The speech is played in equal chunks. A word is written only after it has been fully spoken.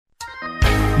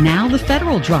Now the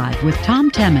Federal Drive with Tom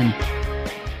Temin.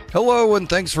 Hello, and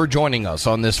thanks for joining us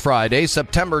on this Friday,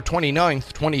 September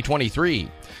 29th, 2023.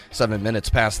 7 minutes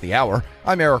past the hour,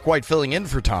 I'm Eric White filling in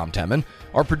for Tom Temin.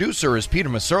 Our producer is Peter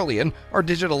Masurlian. Our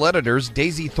digital editors,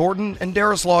 Daisy Thornton and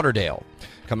Darius Lauderdale.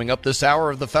 Coming up this hour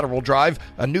of the Federal Drive,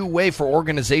 a new way for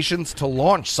organizations to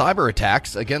launch cyber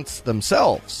attacks against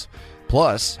themselves.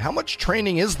 Plus, how much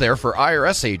training is there for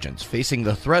IRS agents facing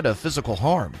the threat of physical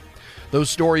harm? Those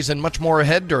stories and much more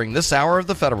ahead during this hour of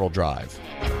the Federal Drive.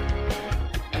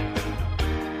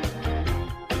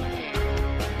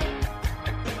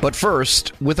 But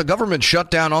first, with a government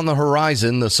shutdown on the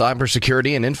horizon, the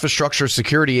Cybersecurity and Infrastructure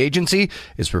Security Agency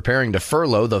is preparing to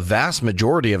furlough the vast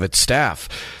majority of its staff.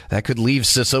 That could leave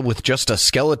CISA with just a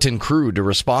skeleton crew to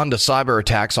respond to cyber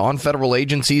attacks on federal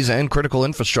agencies and critical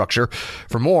infrastructure.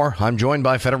 For more, I'm joined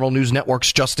by Federal News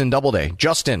Network's Justin Doubleday.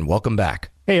 Justin, welcome back.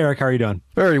 Hey, Eric, how are you doing?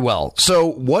 Very well. So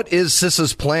what is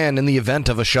CISA's plan in the event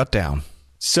of a shutdown?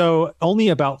 So only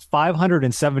about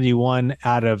 571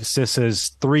 out of CISA's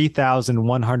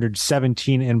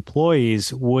 3,117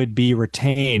 employees would be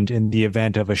retained in the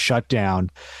event of a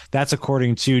shutdown. That's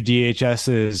according to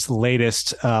DHS's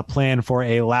latest plan for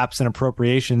a lapse in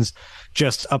appropriations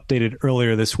just updated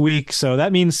earlier this week. So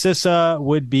that means CISA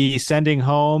would be sending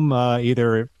home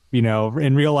either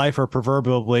in real life or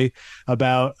proverbially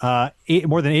about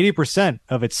more than 80%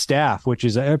 of its staff, which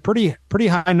is a pretty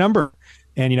high number.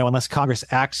 And, unless Congress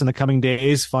acts in the coming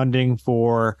days, funding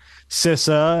for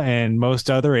CISA and most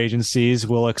other agencies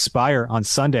will expire on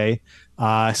Sunday.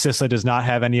 CISA does not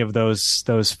have any of those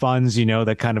funds,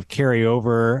 that kind of carry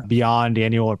over beyond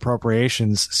annual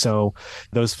appropriations. So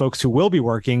those folks who will be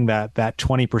working, that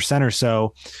 20% or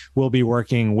so, will be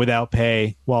working without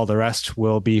pay, while the rest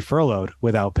will be furloughed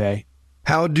without pay.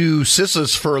 How do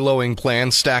CISA's furloughing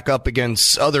plans stack up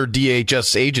against other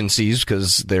DHS agencies?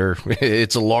 Because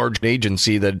it's a large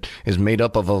agency that is made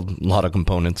up of a lot of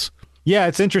components. Yeah,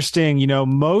 it's interesting.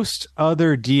 Most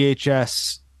other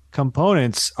DHS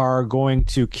components are going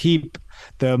to keep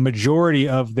the majority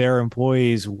of their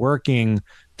employees working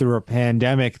through a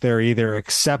pandemic. They're either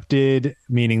accepted,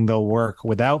 meaning they'll work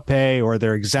without pay, or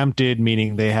they're exempted,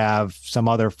 meaning they have some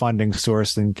other funding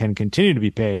source and can continue to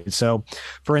be paid. So,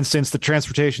 for instance, the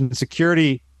Transportation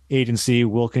Security Agency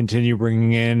will continue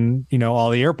bringing in,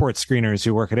 all the airport screeners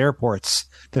who work at airports.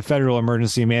 The Federal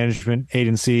Emergency Management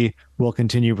Agency will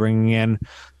continue bringing in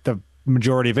the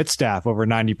majority of its staff, over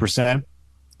 90%.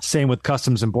 Same with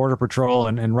Customs and Border Patrol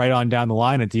and right on down the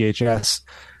line at DHS.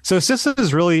 So CISA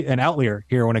is really an outlier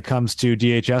here when it comes to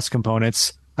DHS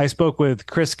components. I spoke with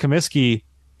Chris Comiskey,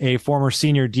 a former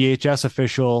senior DHS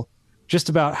official, just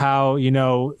about how,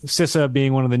 CISA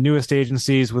being one of the newest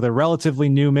agencies with a relatively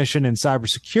new mission in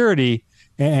cybersecurity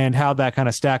and how that kind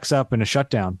of stacks up in a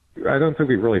shutdown. I don't think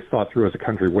we've really thought through as a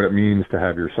country what it means to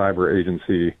have your cyber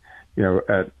agency,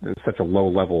 at such a low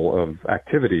level of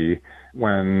activity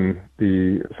when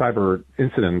the cyber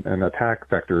incident and attack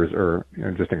vectors are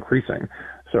just increasing.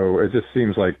 So it just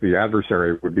seems like the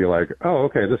adversary would be like, oh,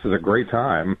 okay, this is a great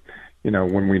time,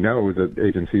 when we know that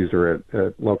agencies are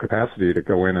at low capacity to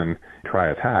go in and try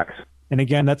attacks. And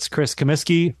again, that's Chris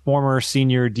Comiskey, former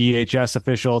senior DHS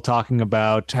official, talking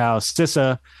about how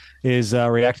CISA is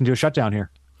reacting to a shutdown here.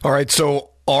 All right,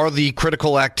 so are the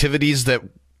critical activities that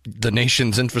the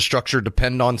nation's infrastructure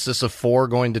depend on CISA for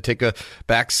going to take a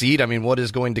back seat? I mean, what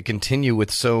is going to continue with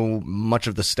so much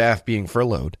of the staff being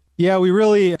furloughed? Yeah, we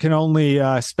really can only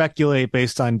speculate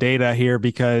based on data here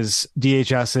because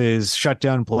DHS's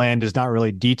shutdown plan does not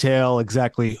really detail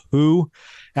exactly who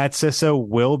at CISA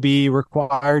will be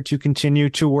required to continue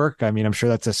to work. I mean, I'm sure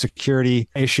that's a security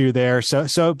issue there.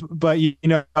 But you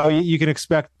can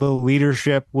expect the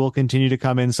leadership will continue to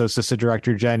come in. So CISA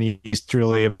Director Jen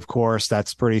Easterly, of course,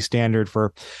 that's pretty standard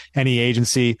for any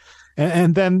agency.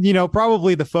 And then,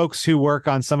 probably the folks who work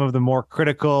on some of the more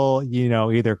critical,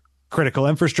 either critical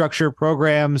infrastructure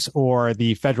programs or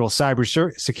the federal cyber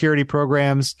security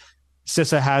programs.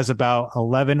 CISA has about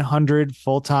 1,100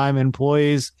 full-time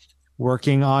employees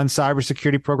working on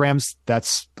cybersecurity programs.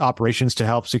 That's operations to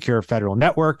help secure federal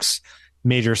networks,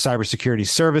 major cybersecurity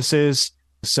services.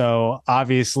 So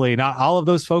obviously not all of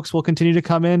those folks will continue to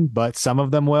come in, but some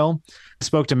of them will. I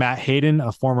spoke to Matt Hayden,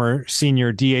 a former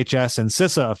senior DHS and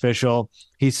CISA official.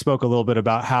 He spoke a little bit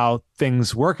about how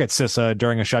things work at CISA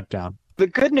during a shutdown. The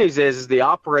good news is the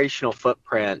operational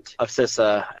footprint of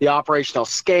CISA, the operational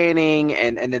scanning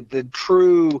and the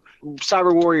true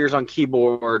cyber warriors on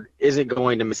keyboard isn't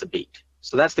going to miss a beat.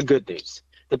 So that's the good news.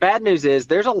 The bad news is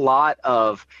there's a lot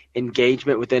of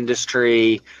engagement with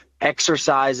industry,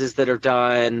 exercises that are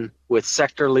done with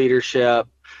sector leadership.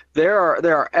 There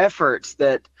are efforts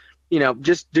that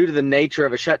just due to the nature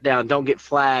of a shutdown, don't get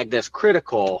flagged as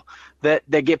critical, that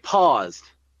they get paused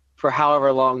for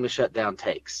however long the shutdown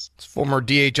takes. It's former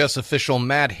DHS official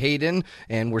Matt Hayden,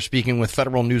 and we're speaking with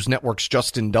Federal News Network's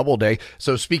Justin Doubleday.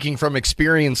 So speaking from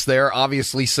experience there,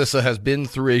 obviously CISA has been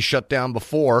through a shutdown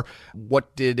before.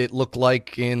 What did it look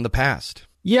like in the past?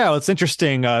 Yeah, well, it's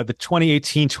interesting. The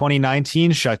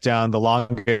 2018-2019 shutdown, the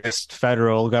longest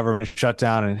federal government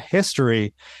shutdown in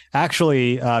history,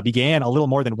 actually began a little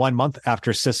more than 1 month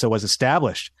after CISA was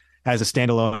established as a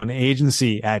standalone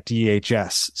agency at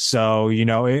DHS. So,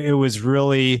 it was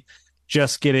really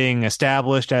just getting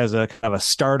established as a kind of a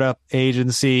startup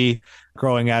agency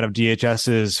growing out of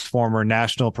DHS's former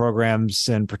National Programs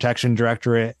and Protection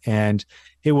Directorate. And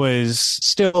it was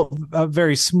still a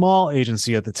very small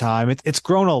agency at the time. It's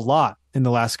grown a lot in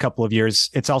the last couple of years.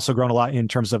 It's also grown a lot in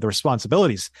terms of the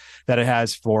responsibilities that it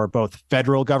has for both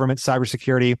federal government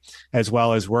cybersecurity, as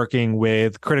well as working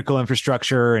with critical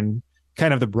infrastructure and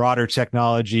kind of the broader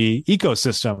technology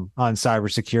ecosystem on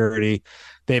cybersecurity.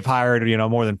 They've hired,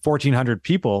 more than 1,400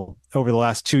 people over the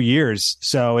last 2 years.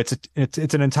 So it's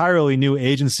an entirely new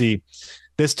agency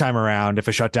this time around if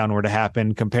a shutdown were to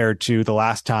happen compared to the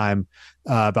last time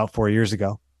about 4 years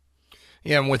ago.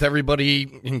 Yeah, and with everybody,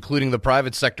 including the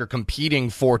private sector,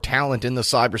 competing for talent in the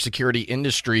cybersecurity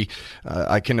industry,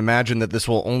 I can imagine that this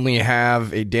will only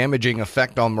have a damaging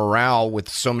effect on morale with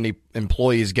so many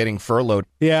employees getting furloughed.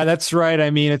 Yeah, that's right.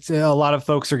 I mean, it's a lot of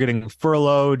folks are getting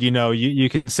furloughed. You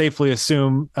can safely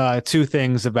assume two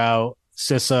things about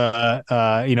CISA,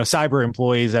 cyber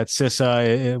employees at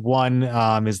CISA. One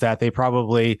is that they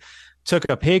probably took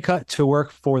a pay cut to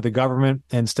work for the government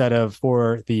instead of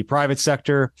for the private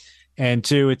sector. And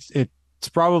two, it's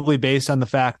probably based on the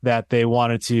fact that they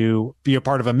wanted to be a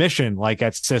part of a mission like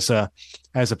at CISA,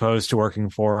 as opposed to working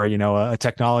for, a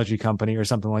technology company or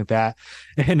something like that.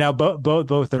 And now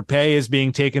both their pay is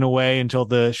being taken away until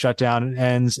the shutdown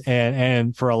ends.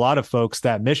 And for a lot of folks,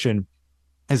 that mission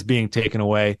is being taken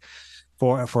away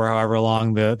for however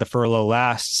long the furlough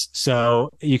lasts.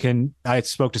 So I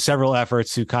spoke to several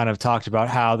efforts who kind of talked about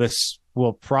how this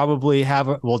will definitely have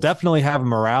a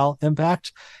morale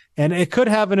impact. And it could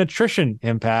have an attrition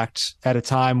impact at a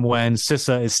time when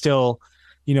CISA is still,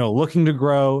 looking to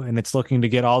grow, and it's looking to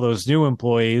get all those new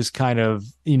employees kind of,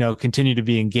 continue to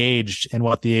be engaged in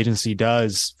what the agency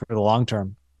does for the long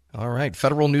term. All right.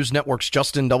 Federal News Network's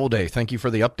Justin Doubleday. Thank you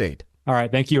for the update. All right.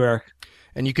 Thank you, Eric.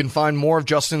 And you can find more of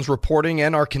Justin's reporting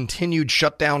and our continued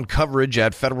shutdown coverage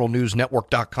at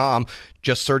federalnewsnetwork.com.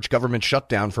 Just search government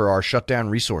shutdown for our shutdown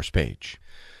resource page.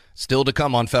 Still to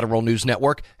come on Federal News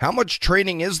Network, how much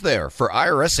training is there for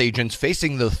IRS agents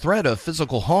facing the threat of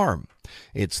physical harm?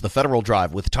 It's the Federal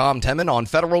Drive with Tom Temin on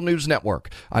Federal News Network.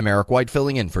 I'm Eric White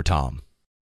filling in for Tom.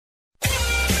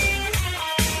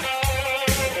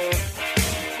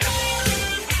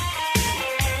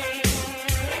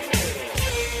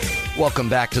 Welcome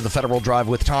back to the Federal Drive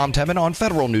with Tom Temin on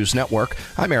Federal News Network.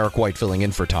 I'm Eric White filling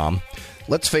in for Tom.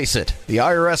 Let's face it, the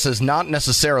IRS is not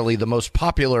necessarily the most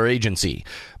popular agency,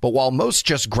 but while most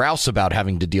just grouse about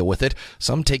having to deal with it,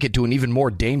 some take it to an even more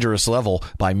dangerous level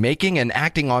by making and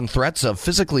acting on threats of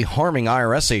physically harming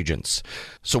IRS agents.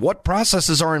 So what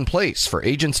processes are in place for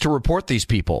agents to report these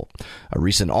people? A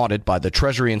recent audit by the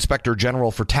Treasury Inspector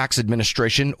General for Tax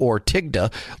Administration, or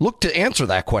TIGTA, looked to answer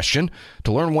that question.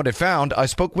 To learn what it found, I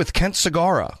spoke with Kent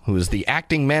Segarra, who is the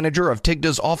acting manager of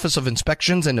TIGTA's Office of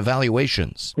Inspections and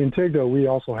Evaluations. In TIGTA, we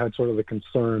also had sort of the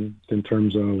concern in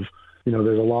terms of,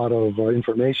 there's a lot of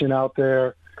information out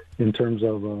there in terms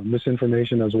of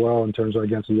misinformation as well, in terms of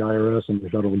against the IRS and the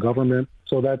federal government.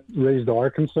 So that raised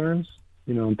our concerns,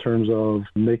 in terms of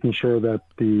making sure that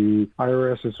the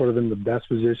IRS is sort of in the best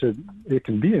position it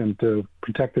can be in to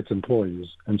protect its employees.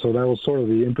 And so that was sort of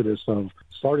the impetus of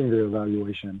starting the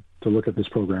evaluation to look at this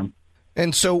program.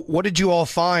 And so what did you all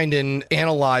find in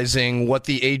analyzing what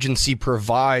the agency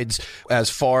provides as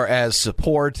far as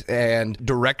support and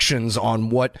directions on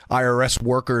what IRS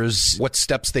workers, what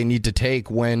steps they need to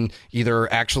take when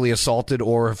either actually assaulted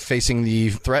or facing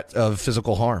the threat of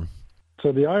physical harm?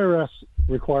 So the IRS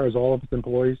requires all of its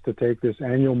employees to take this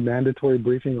annual mandatory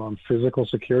briefing on physical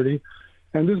security.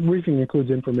 And this briefing includes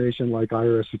information like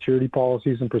IRS security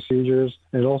policies and procedures,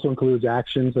 and it also includes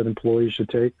actions that employees should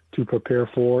take to prepare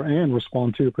for and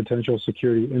respond to potential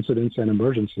security incidents and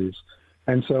emergencies.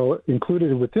 And so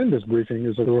included within this briefing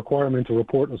is a requirement to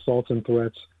report assaults and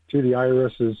threats to the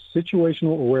IRS's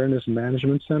Situational Awareness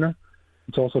Management Center.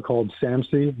 It's also called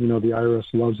SAMC. The IRS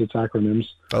loves its acronyms.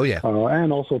 Oh, yeah.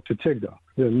 And also to TIGTA.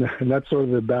 And that's sort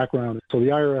of the background. So the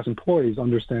IRS employees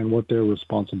understand what their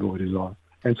responsibilities are.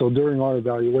 And so during our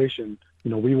evaluation,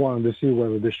 we wanted to see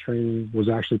whether this training was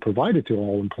actually provided to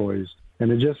all employees.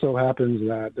 And it just so happens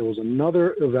that there was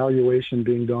another evaluation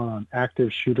being done on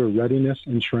active shooter readiness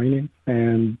and training.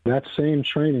 And that same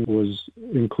training was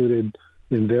included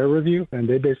in their review. And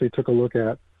they basically took a look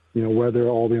at, whether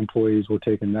all the employees were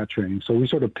taking that training. So we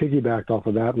sort of piggybacked off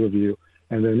of that review.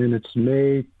 And then in its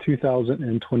May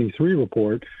 2023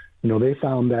 report, they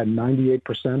found that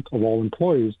 98% of all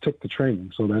employees took the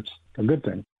training. So that's a good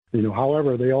thing.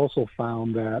 However, they also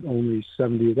found that only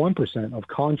 71% of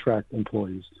contract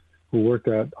employees who worked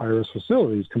at IRS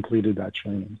facilities completed that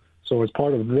training. So as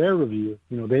part of their review,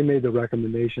 they made the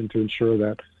recommendation to ensure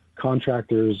that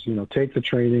contractors, take the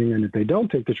training, and if they don't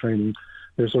take the training,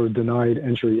 they're sort of denied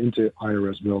entry into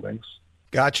IRS buildings.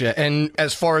 Gotcha. And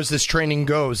as far as this training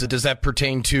goes, does that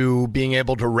pertain to being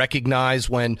able to recognize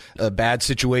when a bad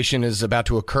situation is about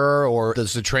to occur, or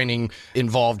does the training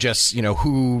involve just,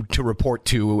 who to report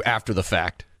to after the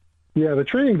fact? Yeah, the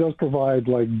training does provide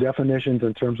definitions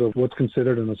in terms of what's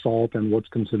considered an assault and what's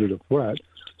considered a threat.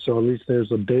 So at least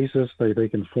there's a basis that they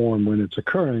can form when it's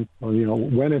occurring. Or,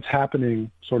 when it's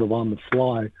happening sort of on the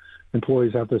fly,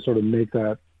 employees have to sort of make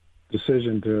that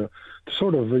decision to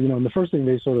sort of, and the first thing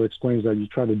they sort of explain is that you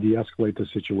try to de-escalate the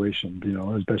situation,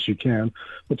 as best you can.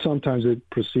 But sometimes it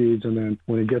proceeds, and then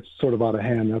when it gets sort of out of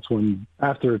hand, that's when,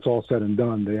 after it's all said and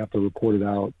done, they have to report it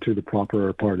out to the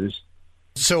proper parties.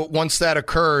 So once that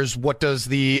occurs, what does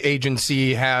the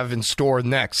agency have in store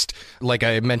next? Like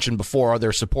I mentioned before, are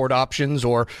there support options,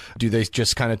 or do they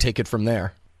just kind of take it from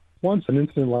there? Once an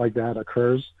incident like that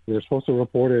occurs, they're supposed to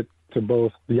report it to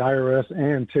both the IRS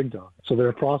and TIGTA. So there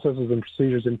are processes and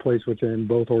procedures in place within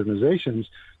both organizations,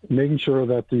 making sure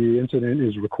that the incident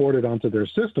is recorded onto their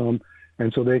system,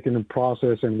 and so they can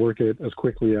process and work it as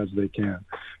quickly as they can.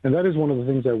 And that is one of the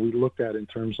things that we looked at in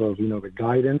terms of, the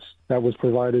guidance that was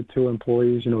provided to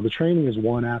employees. The training is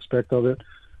one aspect of it,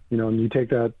 and you take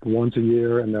that once a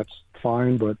year, and that's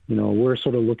fine. But, we're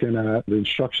sort of looking at the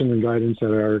instruction and guidance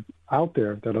that are out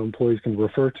there that employees can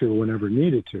refer to whenever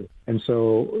needed to. And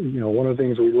so, one of the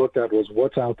things we looked at was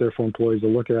what's out there for employees to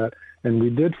look at. And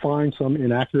we did find some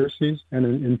inaccuracies and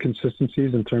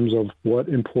inconsistencies in terms of what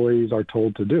employees are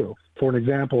told to do. For an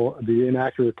example, the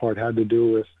inaccurate part had to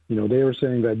do with, they were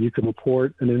saying that you could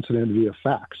report an incident via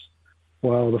fax.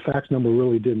 Well, the fax number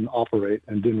really didn't operate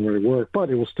and didn't really work, but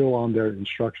it was still on their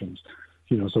instructions.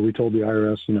 So we told the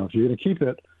IRS, if you're going to keep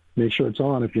it, make sure it's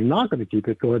on. If you're not going to keep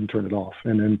it, go ahead and turn it off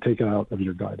and then take it out of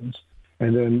your guidance.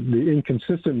 And then the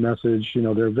inconsistent message,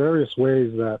 there are various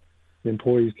ways that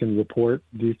employees can report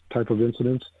these type of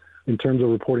incidents. In terms of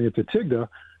reporting it to TIGTA,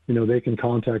 they can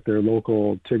contact their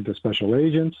local TIGTA special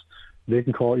agents. They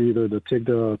can call either the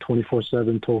TIGTA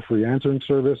 24/7 toll-free answering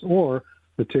service or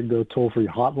the TIGTA toll-free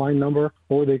hotline number,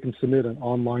 or they can submit an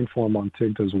online form on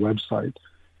TIGTA's website.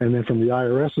 And then from the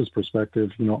IRS's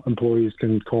perspective, employees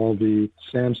can call the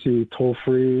SAMC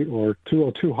toll-free or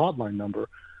 202 hotline number.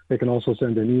 They can also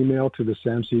send an email to the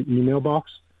SAMC email box,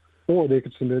 or they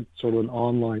could submit sort of an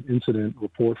online incident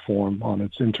report form on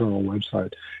its internal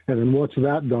website. And then once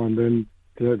that's done, then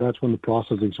that's when the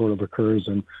processing sort of occurs,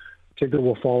 and TIGTA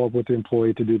will follow up with the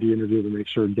employee to do the interview to make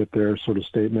sure to get their sort of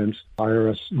statements.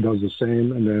 IRS does the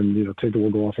same, and then TIGTA will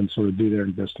go off and sort of do their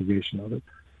investigation of it.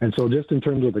 And so just in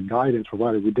terms of the guidance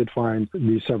provided, we did find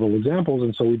these several examples,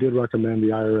 and so we did recommend the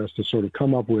IRS to sort of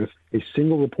come up with a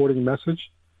single reporting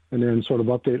message and then sort of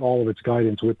update all of its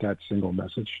guidance with that single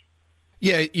message.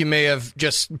 Yeah, you may have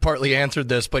just partly answered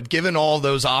this, but given all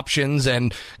those options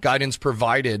and guidance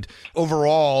provided,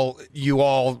 overall, you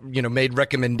all, made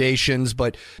recommendations,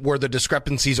 but were the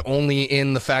discrepancies only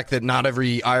in the fact that not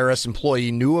every IRS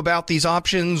employee knew about these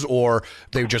options, or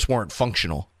they just weren't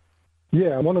functional?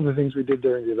 Yeah, one of the things we did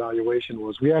during the evaluation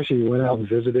was we actually went out and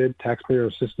visited taxpayer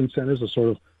assistance centers to sort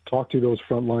of talk to those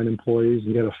frontline employees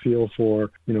and get a feel for,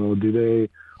 do they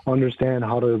understand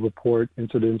how to report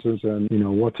incidences and,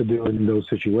 what to do in those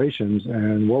situations.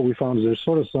 And what we found is there's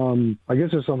sort of some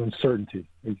uncertainty,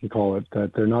 you can call it,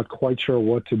 that they're not quite sure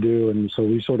what to do. And so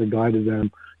we sort of guided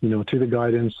them, to the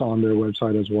guidance on their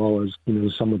website as well as,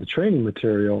 some of the training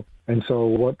material. And so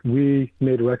what we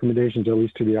made recommendations, at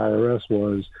least to the IRS,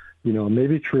 was,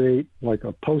 maybe create like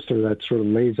a poster that sort of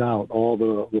lays out all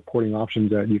the reporting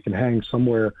options that you can hang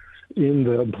somewhere in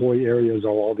the employee areas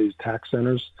of all these tax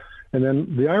centers. And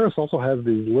then the IRS also has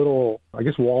these little,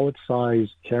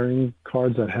 wallet-sized carrying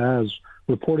cards that has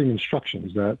reporting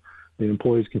instructions that the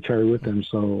employees can carry with them.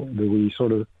 So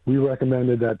we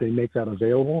recommended that they make that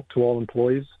available to all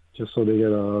employees just so they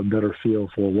get a better feel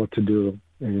for what to do,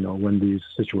 when these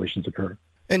situations occur.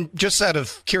 And just out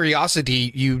of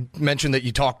curiosity, you mentioned that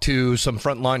you talked to some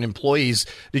frontline employees.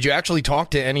 Did you actually talk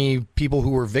to any people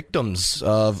who were victims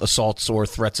of assaults or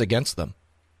threats against them?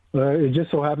 It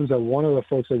just so happens that one of the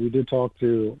folks that we did talk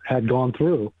to had gone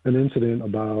through an incident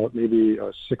about maybe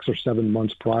 6 or 7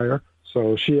 months prior.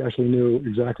 So she actually knew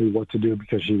exactly what to do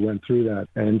because she went through that.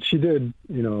 And she did,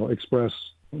 express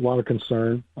a lot of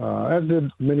concern, as did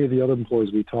many of the other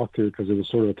employees we talked to, because it was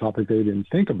sort of a topic they didn't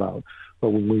think about.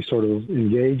 But when we sort of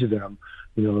engaged them,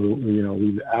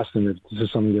 we asked them if this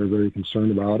is something they're very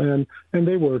concerned about, and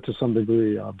they were to some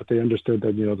degree, but they understood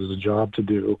that, there's a job to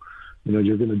do.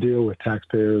 You're going to deal with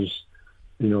taxpayers,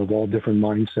 of all different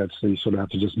mindsets, so you sort of have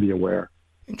to just be aware.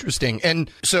 Interesting.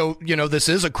 And so, this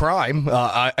is a crime,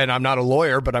 and I'm not a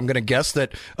lawyer, but I'm going to guess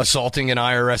that assaulting an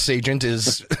IRS agent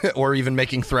is, or even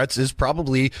making threats is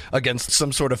probably against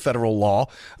some sort of federal law.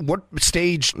 What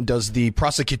stage does the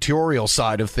prosecutorial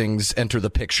side of things enter the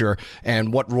picture,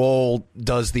 and what role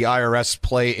does the IRS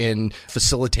play in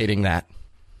facilitating that?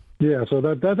 Yeah, so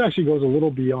that actually goes a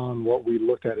little beyond what we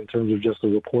looked at in terms of just the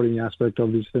reporting aspect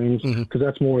of these things, because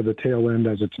that's more of the tail end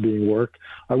as it's being worked.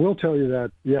 I will tell you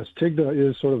that, yes, TIGTA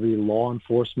is sort of the law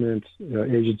enforcement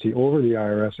agency over the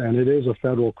IRS, and it is a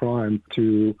federal crime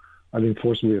to,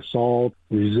 forcibly assault,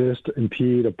 resist,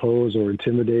 impede, oppose, or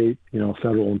intimidate,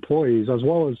 federal employees, as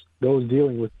well as those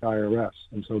dealing with the IRS.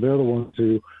 And so they're the ones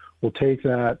who will take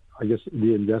that,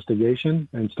 the investigation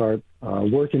and start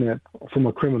working at from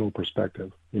a criminal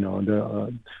perspective.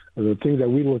 The things that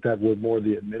we looked at were more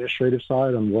the administrative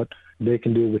side on what they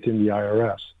can do within the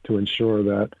IRS to ensure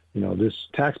that, this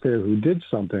taxpayer who did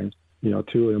something,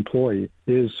 to an employee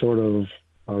is sort of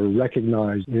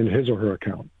recognized in his or her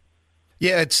account.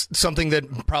 Yeah, it's something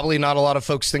that probably not a lot of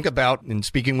folks think about. And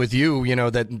speaking with you,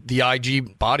 that the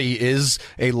IG body is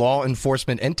a law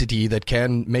enforcement entity that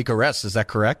can make arrests. Is that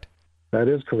correct? That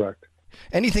is correct.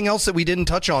 Anything else that we didn't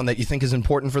touch on that you think is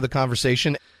important for the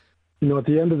conversation? At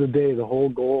the end of the day, the whole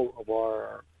goal of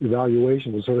our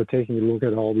evaluation was sort of taking a look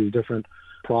at all these different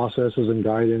processes and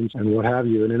guidance and what have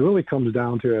you. And it really comes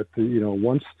down to,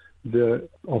 once the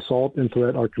assault and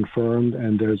threat are confirmed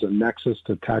and there's a nexus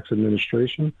to tax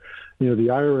administration, the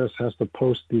IRS has to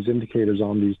post these indicators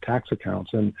on these tax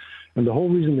accounts. And the whole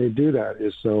reason they do that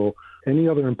is so any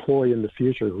other employee in the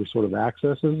future who sort of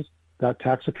accesses that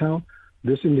tax account,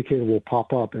 this indicator will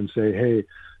pop up and say, hey,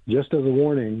 just as a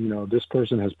warning, this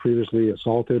person has previously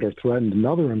assaulted or threatened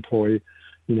another employee,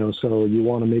 so you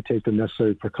want to take the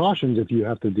necessary precautions if you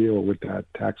have to deal with that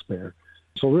taxpayer.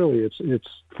 So really, it's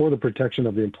for the protection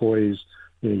of the employees.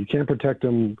 You can't protect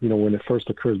them, when it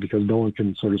first occurs because no one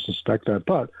can sort of suspect that.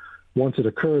 But once it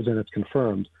occurs and it's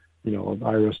confirmed, the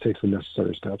IRS takes the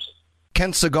necessary steps.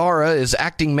 Ken Segara is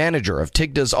acting manager of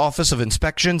TIGTA's Office of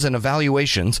Inspections and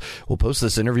Evaluations. We'll post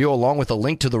this interview along with a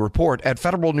link to the report at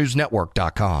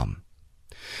federalnewsnetwork.com.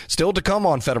 Still to come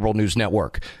on Federal News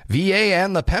Network, VA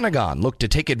and the Pentagon look to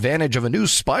take advantage of a new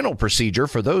spinal procedure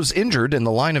for those injured in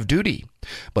the line of duty.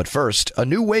 But first, a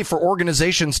new way for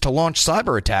organizations to launch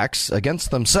cyber attacks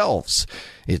against themselves.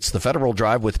 It's the Federal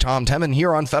Drive with Tom Temin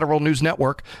here on Federal News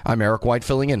Network. I'm Eric White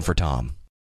filling in for Tom.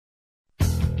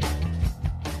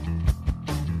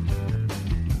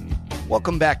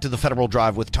 Welcome back to the Federal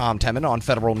Drive with Tom Temin on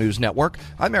Federal News Network.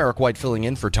 I'm Eric White filling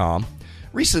in for Tom.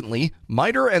 Recently,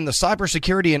 MITRE and the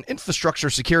Cybersecurity and Infrastructure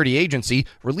Security Agency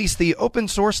released the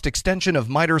open-sourced extension of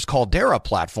MITRE's Caldera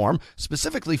platform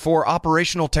specifically for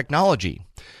operational technology.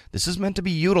 This is meant to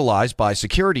be utilized by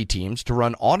security teams to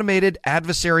run automated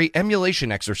adversary emulation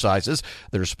exercises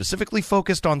that are specifically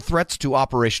focused on threats to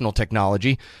operational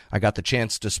technology. I got the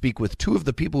chance to speak with two of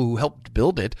the people who helped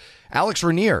build it. Alex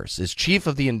Raniers is chief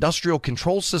of the Industrial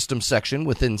Control Systems section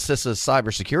within CISA's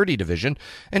Cybersecurity Division,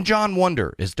 and John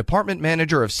Wonder is department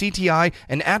manager of CTI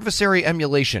and adversary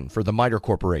emulation for the MITRE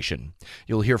Corporation.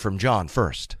 You'll hear from John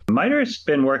first. MITRE's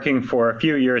been working for a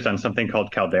few years on something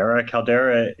called Caldera.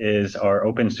 Caldera is our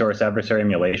open source adversary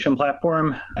emulation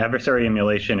platform. Adversary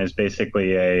emulation is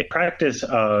basically a practice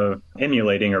of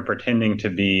emulating or pretending to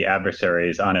be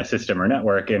adversaries on a system or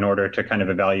network in order to kind of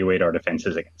evaluate our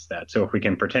defenses against that. So if we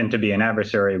can pretend to be an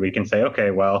adversary, we can say,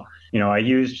 okay, well, I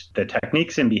used the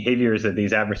techniques and behaviors that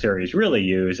these adversaries really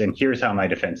use, and here's how my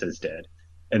defenses did.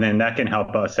 And then that can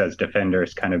help us as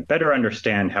defenders kind of better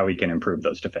understand how we can improve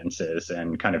those defenses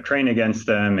and kind of train against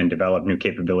them and develop new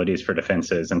capabilities for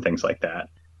defenses and things like that.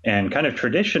 And kind of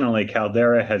traditionally,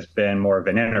 Caldera has been more of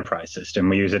an enterprise system.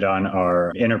 We use it on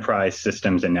our enterprise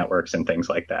systems and networks and things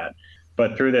like that.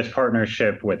 But through this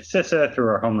partnership with CISA, through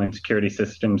our Homeland Security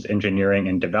Systems Engineering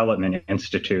and Development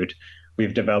Institute,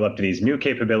 we've developed these new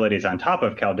capabilities on top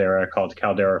of Caldera called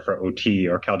Caldera for OT,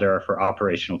 or Caldera for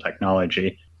Operational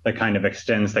Technology. that kind of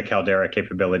extends the Caldera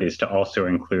capabilities to also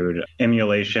include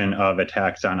emulation of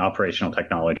attacks on operational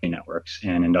technology networks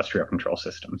and industrial control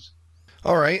systems.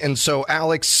 All right. And so,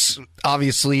 Alex,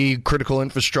 obviously, critical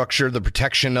infrastructure, the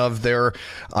protection of their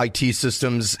IT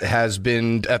systems has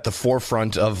been at the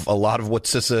forefront of a lot of what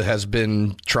CISA has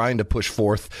been trying to push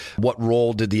forth. What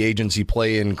role did the agency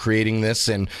play in creating this,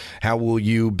 and how will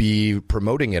you be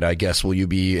promoting it, I guess? Will you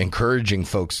be encouraging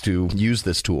folks to use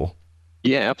this tool?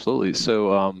 Yeah, absolutely.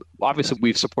 So obviously,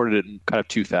 we've supported it in kind of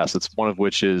two facets, one of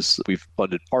which is we've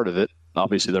funded part of it.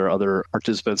 Obviously, there are other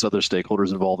participants, other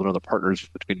stakeholders involved, and other partners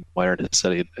between MITRE and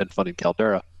HISETI and funding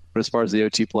Caldera. But as far as the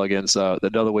OT plugins,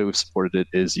 another way we've supported it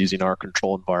is using our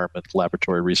control environment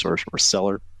laboratory resource, or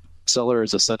CELR. CELR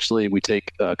is essentially, we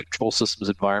take control systems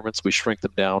environments, we shrink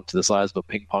them down to the size of a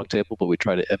ping pong table, but we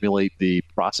try to emulate the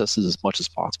processes as much as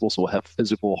possible. So we'll have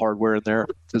physical hardware in there,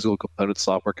 physical components,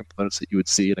 software components that you would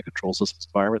see in a control systems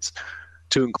environments,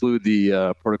 to include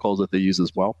the protocols that they use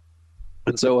as well.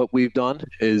 And so what we've done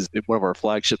is, in one of our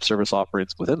flagship service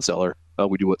offerings within CELR,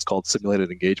 we do what's called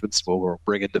simulated engagements, where we'll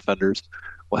bring in defenders.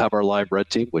 We'll have our live red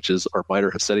team, which is our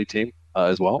MITRE HISETI team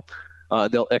as well.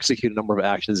 They'll execute a number of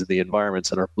actions in the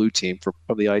environments, and our blue team, from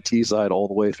the IT side all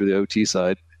the way through the OT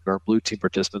side, and our blue team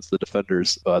participants, the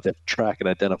defenders, they have to track and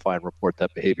identify and report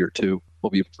that behavior to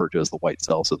what we refer to as the white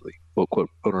cells, so the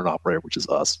quote-unquote owner and operator, which is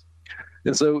us.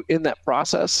 And so in that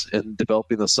process, in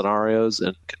developing the scenarios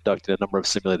and conducting a number of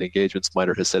simulated engagements,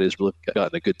 MITRE HISETI has really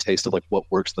gotten a good taste of like what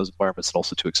works in those environments, and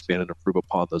also to expand and improve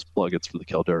upon those plugins for the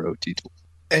Caldera OT tool.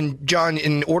 And John,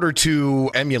 in order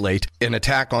to emulate an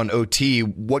attack on OT,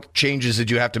 what changes did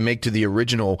you have to make to the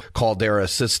original Caldera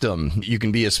system? You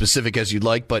can be as specific as you'd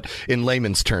like, but in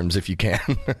layman's terms, if you can.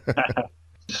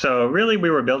 So really, we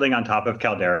were building on top of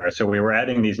Caldera. So we were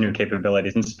adding these new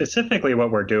capabilities. And specifically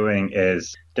what we're doing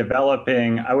is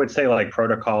developing, I would say, like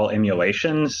protocol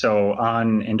emulations. So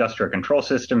on industrial control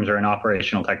systems or in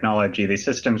operational technology, these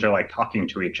systems are like talking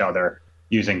to each other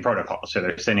using protocols. So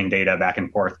they're sending data back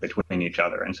and forth between each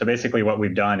other. And so basically what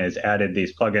we've done is added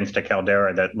these plugins to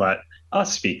Caldera that let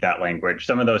us speak that language.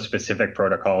 Some of those specific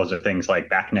protocols are things like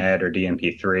BACnet or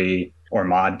DMP3 or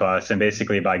Modbus. And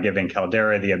basically by giving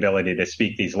Caldera the ability to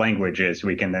speak these languages,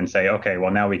 we can then say, okay,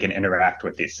 well, now we can interact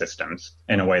with these systems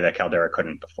in a way that Caldera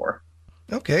couldn't before.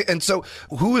 Okay. And so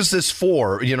who is this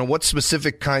for? You know, what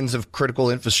specific kinds of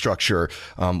critical infrastructure,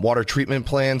 water treatment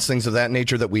plants, things of that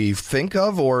nature that we think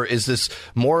of? Or is this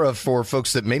more of for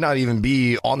folks that may not even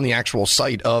be on the actual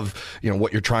site of, you know,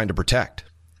 what you're trying to protect?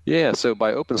 Yeah, so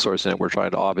by open sourcing it, we're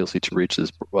trying to obviously to reach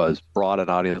as broad an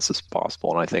audience as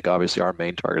possible. And I think obviously our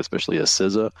main target, especially as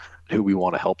CISA, who we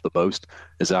want to help the most,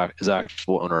 is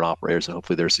actual owner and operators, and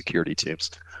hopefully their security teams,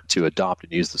 to adopt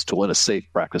and use this tool in a safe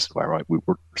practice environment.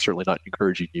 We're certainly not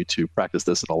encouraging you to practice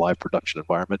this in a live production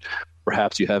environment.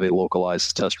 Perhaps you have a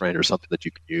localized test range or something that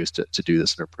you can use to do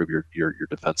this and improve your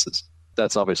defenses.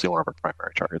 That's obviously one of our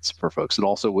primary targets for folks. And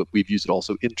also we've used it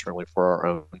also internally for our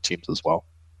own teams as well.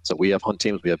 So we have hunt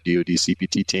teams, we have DoD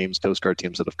CPT teams, Coast Guard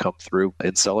teams that have come through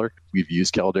in CELR. We've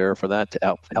used Caldera for that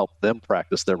to help them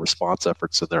practice their response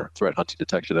efforts and their threat hunting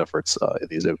detection efforts in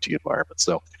these OT environments.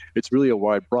 So it's really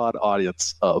a broad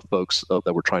audience of folks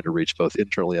that we're trying to reach both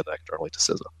internally and externally to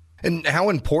CISA. And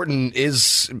how important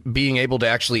is being able to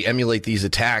actually emulate these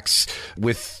attacks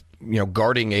with, you know,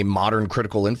 guarding a modern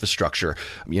critical infrastructure?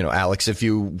 You know, Alex, if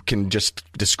you can just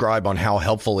describe on how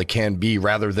helpful it can be,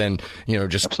 rather than, you know,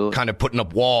 just Absolutely. kind of putting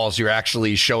up walls, you're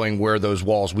actually showing where those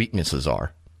walls' weaknesses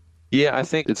are. Yeah, I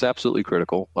think it's absolutely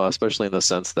critical, especially in the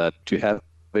sense that to have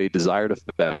a desired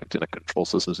effect in a control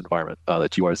systems environment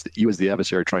that you as the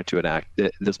adversary trying to enact,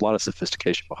 there's a lot of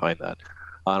sophistication behind that.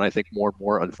 And I think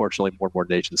unfortunately, more and more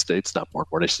nation states, not more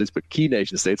and more nation states, but key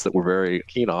nation states that we're very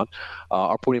keen on,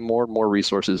 are putting more and more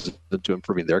resources into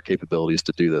improving their capabilities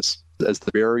to do this. As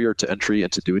the barrier to entry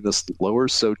into doing this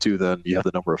lowers, so too then you have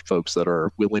the number of folks that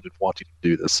are willing and wanting to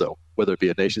do this. So whether it be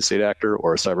a nation state actor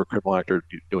or a cyber criminal actor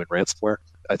doing ransomware,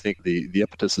 I think the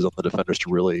impetus is on the defenders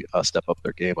to really step up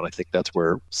their game. And I think that's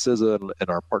where CISA and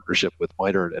our partnership with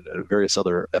MITRE and various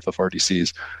other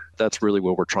FFRDCs, that's really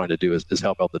what we're trying to do is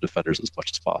help out the defenders as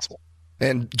much as possible.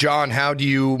 And John, how do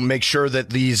you make sure that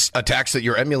these attacks that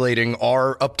you're emulating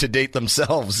are up to date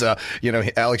themselves? You know,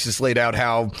 Alex just laid out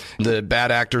how the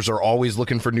bad actors are always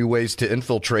looking for new ways to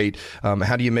infiltrate.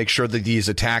 How do you make sure that these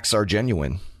attacks are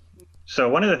genuine? So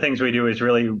one of the things we do is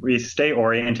we stay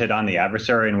oriented on the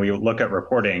adversary, and we look at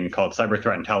reporting called cyber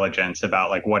threat intelligence about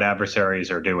like what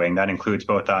adversaries are doing. That includes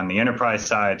both on the enterprise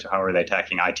side, so how are they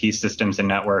attacking IT systems and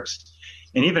networks,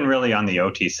 and even really on the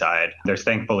OT side. There's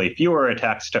thankfully fewer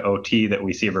attacks to OT that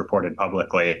we see reported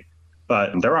publicly,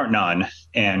 but there aren't none.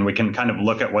 And we can kind of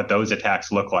look at what those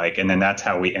attacks look like. And then that's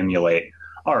how we emulate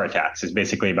our attacks, is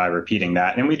basically by repeating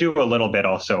that. And we do a little bit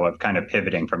also of kind of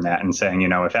pivoting from that and saying,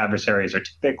 if adversaries are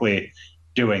typically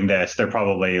doing this, they're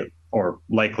probably or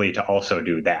likely to also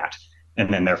do that.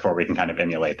 And then therefore we can kind of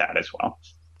emulate that as well.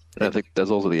 And I think that's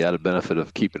also the added benefit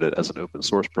of keeping it as an open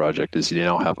source project is you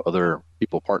now have other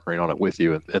people partnering on it with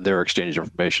you and they're exchanging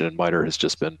information. And MITRE has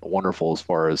just been wonderful as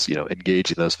far as,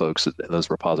 engaging those folks in those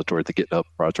repositories, the GitHub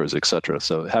repositories, et cetera.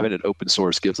 So having it open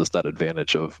source gives us that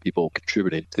advantage of people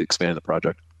contributing to expand the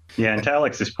project. Yeah, and to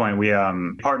Alex's point, we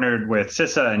partnered with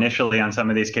CISA initially on some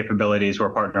of these capabilities.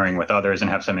 We're partnering with others and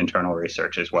have some internal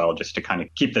research as well, just to kind of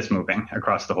keep this moving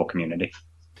across the whole community.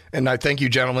 And I thank you,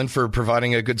 gentlemen, for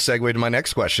providing a good segue to my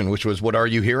next question, which was, what are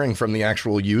you hearing from the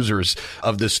actual users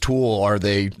of this tool? Are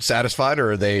they satisfied,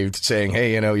 or are they saying,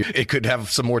 hey, it could have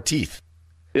some more teeth?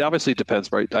 It obviously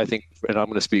depends, right? I think, and I'm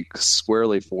going to speak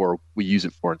squarely for we use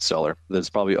it for in Stellar. There's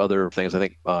probably other things I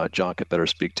think John could better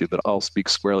speak to, but I'll speak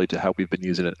squarely to how we've been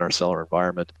using it in our Stellar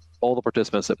environment. All the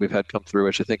participants that we've had come through,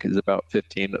 which I think is about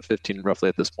 15 roughly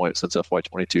at this point since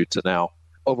FY22 to now,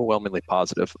 overwhelmingly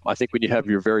positive. I think when you have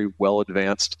your very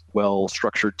well-advanced,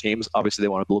 well-structured teams, obviously they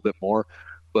want a little bit more,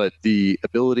 but the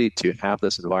ability to have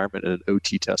this environment in an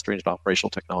OT test range, an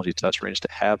operational technology test range,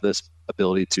 to have this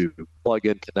ability to plug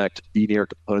in, connect, be near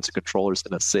components and controllers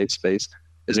in a safe space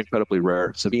is incredibly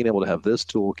rare. So being able to have this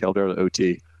tool, Caldera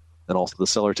OT, and also the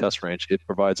Stellar test range, it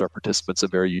provides our participants a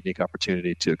very unique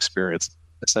opportunity to experience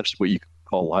essentially what you can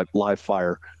call live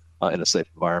fire in a safe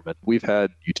environment. We've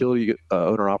had utility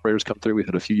owner-operators come through. We've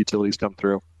had a few utilities come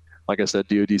through. Like I said,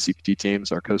 DoD CPT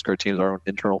teams, our Coast Guard teams, our own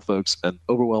internal folks, and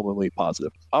overwhelmingly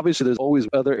positive. Obviously, there's always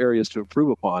other areas to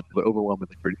improve upon, but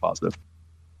overwhelmingly pretty positive.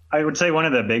 I would say one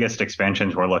of the biggest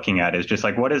expansions we're looking at is just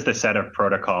like, what is the set of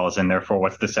protocols, and therefore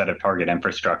what's the set of target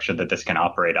infrastructure that this can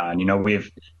operate on?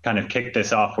 We've kind of kicked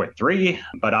this off with 3,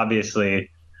 but obviously,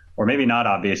 or maybe not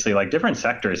obviously, like different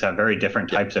sectors have very different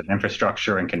types of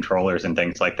infrastructure and controllers and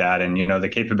things like that. And, the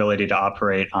capability to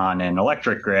operate on an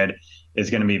electric grid is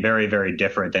going to be very, very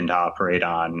different than to operate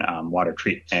on water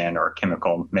treatment or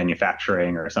chemical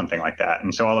manufacturing or something like that.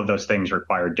 And so all of those things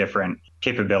require different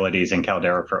capabilities in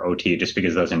Caldera for OT, just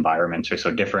because those environments are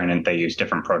so different and they use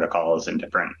different protocols and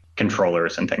different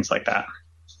controllers and things like that.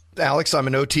 Alex, I'm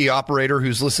an OT operator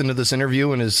who's listened to this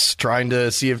interview and is trying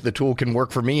to see if the tool can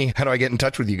work for me. How do I get in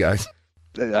touch with you guys?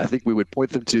 I think we would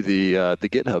point them to the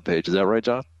GitHub page. Is that right,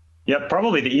 John? Yep,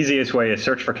 probably the easiest way is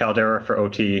search for Caldera for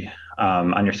OT.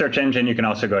 On your search engine, you can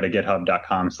also go to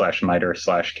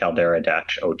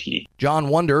github.com/MITRE/Caldera-OT. John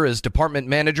Wunder is Department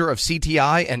Manager of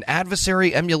CTI and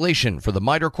Adversary Emulation for the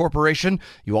MITRE Corporation.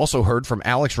 You also heard from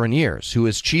Alex Reniers, who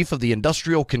is Chief of the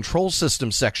Industrial Control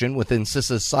Systems Section within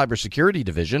CISA's Cybersecurity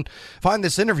Division. Find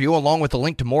this interview along with a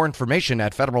link to more information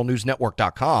at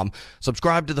federalnewsnetwork.com.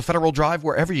 Subscribe to the Federal Drive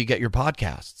wherever you get your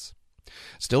podcasts.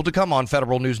 Still to come on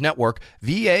Federal News Network,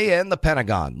 VA and the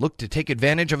Pentagon look to take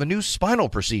advantage of a new spinal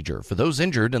procedure for those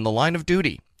injured in the line of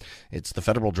duty. It's the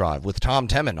Federal Drive with Tom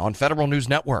Temin on Federal News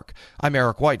Network. I'm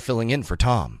Eric White filling in for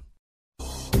Tom.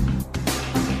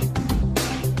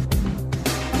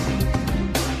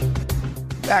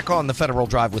 Back on the Federal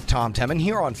Drive with Tom Temin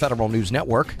here on Federal News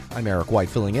Network. I'm Eric White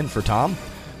filling in for Tom.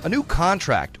 A new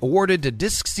contract awarded to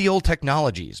Disc Seal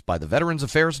Technologies by the Veterans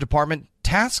Affairs Department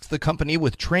tasked the company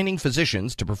with training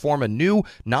physicians to perform a new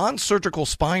non-surgical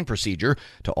spine procedure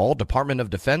to all Department of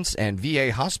Defense and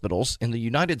VA hospitals in the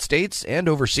United States and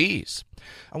overseas.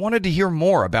 I wanted to hear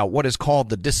more about what is called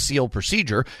the Disc Seal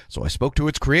procedure, so I spoke to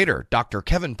its creator, Dr.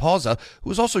 Kevin Pauza, who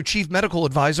is also Chief Medical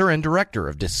Advisor and Director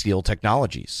of Disc Seal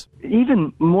Technologies.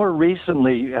 Even more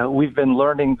recently, we've been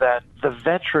learning that the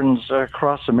veterans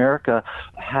across America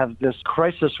have this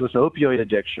crisis with opioid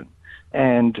addiction,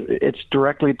 and it's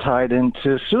directly tied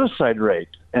into suicide rate.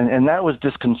 And that was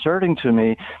disconcerting to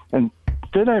me. And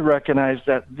then I recognized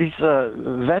that these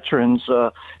veterans,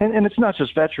 and it's not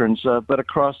just veterans, but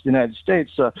across the United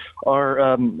States, are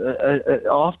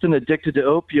often addicted to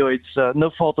opioids, no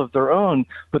fault of their own,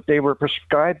 but they were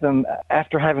prescribed them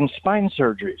after having spine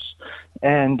surgeries.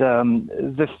 And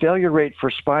the failure rate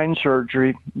for spine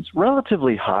surgery is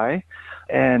relatively high.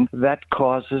 And that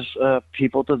causes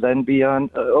people to then be on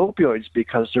opioids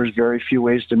because there's very few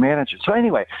ways to manage it. So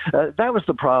anyway, that was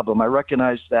the problem. I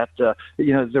recognized that,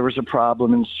 there was a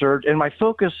problem in surgery. And my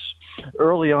focus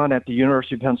early on at the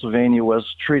University of Pennsylvania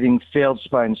was treating failed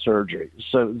spine surgery.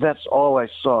 So that's all I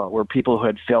saw were people who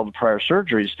had failed prior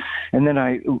surgeries. And then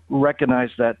I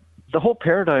recognized that the whole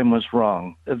paradigm was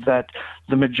wrong, that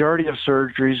the majority of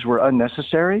surgeries were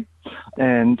unnecessary,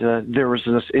 And there was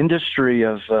this industry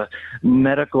of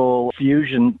medical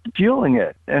fusion fueling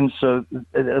it. And so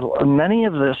many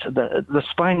of the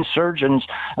spine surgeons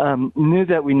knew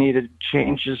that we needed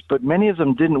changes, but many of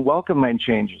them didn't welcome my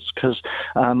changes because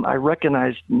I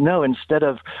recognized, no, instead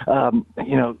of,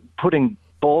 putting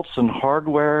bolts and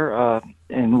hardware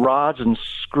and rods and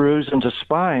screws into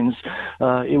spines,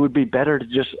 it would be better to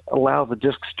just allow the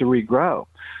discs to regrow.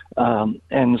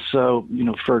 And so,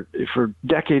 for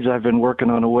decades I've been working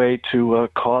on a way to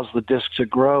cause the disc to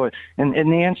grow. And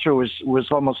the answer was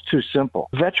almost too simple.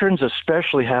 Veterans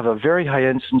especially have a very high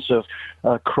incidence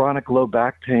of chronic low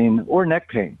back pain or neck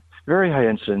pain. Very high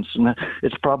incidence. And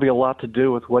it's probably a lot to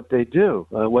do with what they do,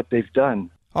 what they've done.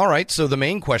 All right. So the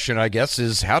main question, I guess,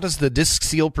 is how does the disc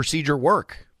seal procedure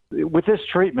work? With this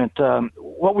treatment,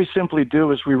 what we simply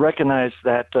do is we recognize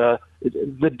that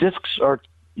the discs are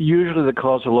usually the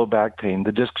cause of low back pain.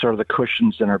 The discs are the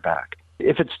cushions in our back.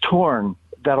 If it's torn,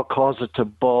 that'll cause it to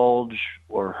bulge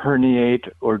or herniate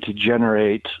or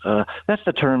degenerate. That's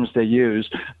the terms they use.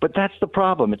 But that's the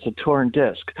problem. It's a torn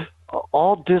disc.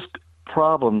 All disc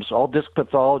problems, all disc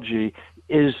pathology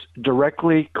is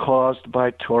directly caused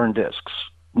by torn discs.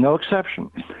 No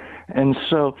exception. And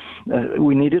so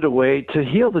we needed a way to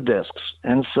heal the discs.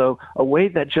 And so a way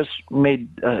that just made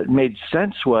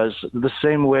sense was the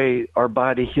same way our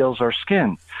body heals our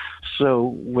skin.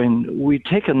 So when we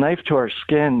take a knife to our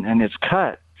skin and it's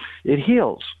cut, it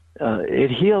heals.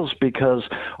 It heals because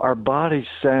our body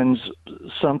sends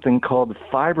something called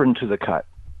fibrin to the cut,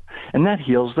 and that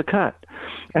heals the cut.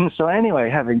 And so anyway,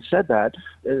 having said that,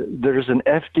 there's an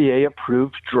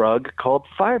FDA-approved drug called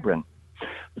fibrin.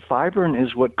 Fibrin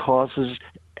is what causes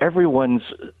everyone's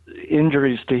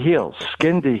injuries to heal,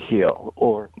 skin to heal.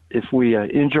 Or if we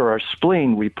injure our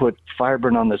spleen, we put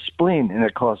fibrin on the spleen and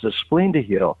it causes spleen to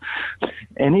heal.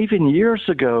 And even years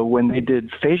ago when they did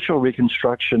facial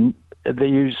reconstruction, they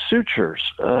used sutures.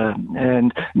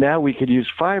 And now we could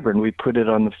use fibrin. We put it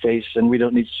on the face and we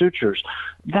don't need sutures.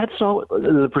 That's all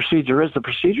the procedure is. The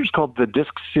procedure is called the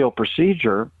disc seal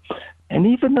procedure. And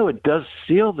even though it does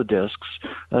seal the discs,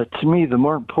 to me, the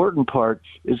more important part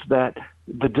is that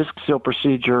the disc seal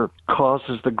procedure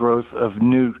causes the growth of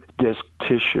new disc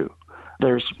tissue.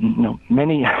 There's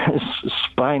many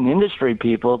spine industry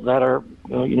people that are,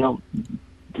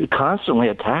 constantly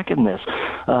attacking this.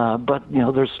 But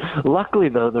there's luckily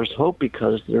though there's hope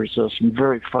because there's some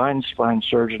very fine spine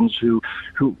surgeons who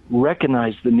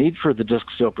recognize the need for the disc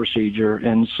seal procedure,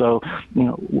 and so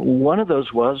one of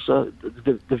those was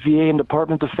the VA and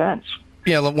Department of Defense.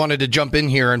 Yeah, I wanted to jump in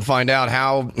here and find out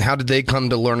how did they come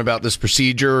to learn about this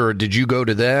procedure, or did you go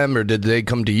to them, or did they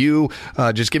come to you?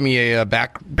 Just give me a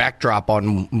backdrop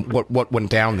on what went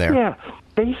down there. Yeah.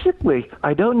 Basically,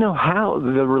 I don't know how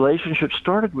the relationship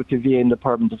started with the VA and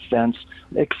Department of Defense,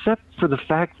 except for the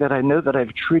fact that I know that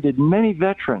I've treated many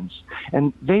veterans,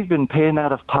 and they've been paying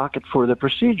out of pocket for the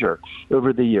procedure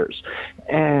over the years.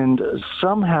 And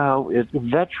somehow,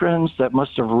 veterans that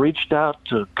must have reached out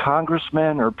to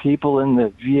congressmen or people in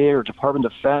the VA or Department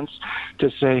of Defense to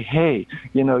say, hey,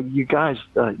 you guys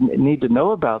need to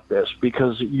know about this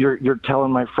because you're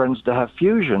telling my friends to have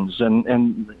fusions.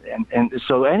 And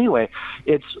so anyway,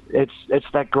 it's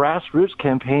that grassroots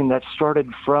campaign that started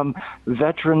from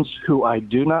veterans who I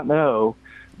do not know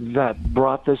that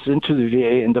brought this into the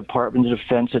VA and Department of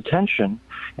Defense attention,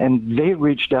 and they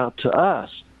reached out to us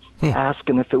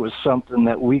asking if it was something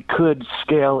that we could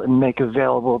scale and make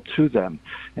available to them.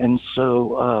 And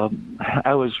so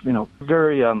I was,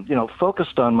 very,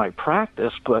 focused on my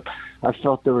practice, but I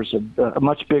felt there was a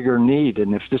much bigger need.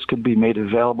 And if this could be made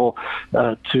available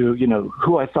to,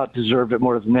 who I thought deserved it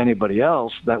more than anybody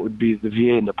else, that would be the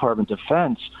VA and Department of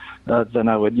Defense, then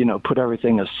I would, put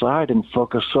everything aside and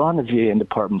focus on the VA and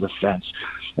Department of Defense.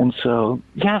 And so,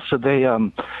 so they,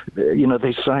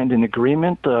 they signed an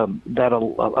agreement that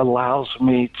allows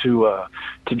me to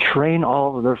train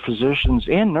all of their physicians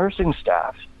and nursing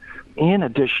staff. In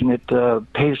addition, it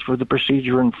pays for the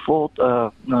procedure in full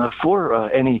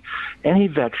for any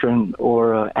veteran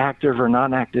or active or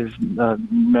non-active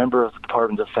member of the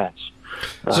Department of Defense.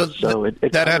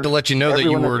 That had to let you know that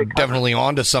you were definitely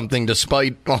onto something,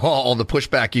 despite all the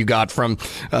pushback you got from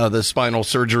the spinal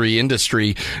surgery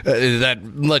industry. That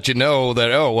let you know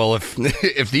that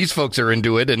if these folks are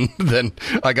into it, and then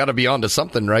I got to be onto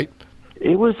something, right?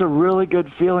 It was a really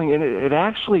good feeling, and it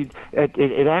actually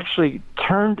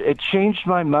changed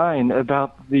my mind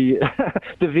about the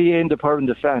the VA and Department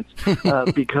of Defense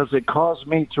because it caused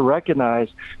me to recognize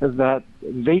that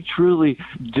they truly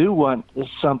do want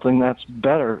something that's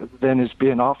better than is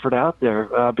being offered out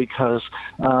there because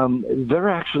they're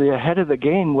actually ahead of the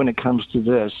game when it comes to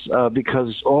this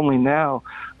because only now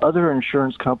other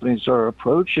insurance companies are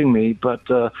approaching me, but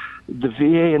the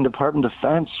VA and Department of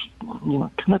Defense,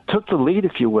 kind of took the lead,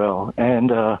 if you will,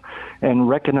 and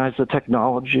recognized the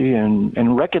technology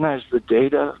and recognized the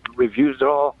data, reviewed it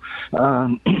all,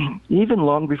 even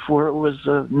long before it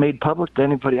was made public to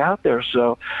anybody out there.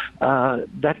 So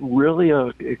that really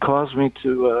it caused me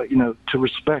to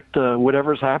respect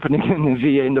whatever's happening in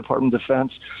the VA and Department of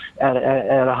Defense at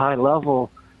a high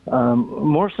level.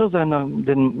 More so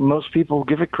than most people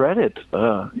give it credit,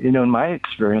 in my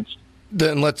experience.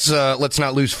 Then let's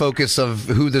not lose focus of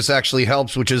who this actually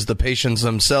helps, which is the patients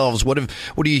themselves. What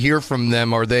do you hear from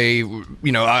them? Are they,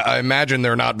 I imagine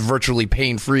they're not virtually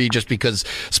pain-free just because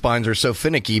spines are so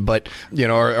finicky, but,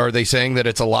 are they saying that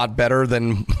it's a lot better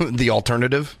than the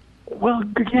alternative? Well,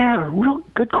 yeah, real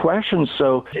good question.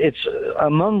 So it's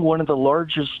among one of the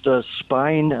largest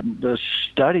spine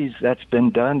studies that's been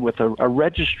done with a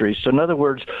registry. So in other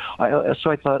words,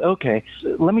 I thought, okay,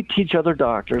 let me teach other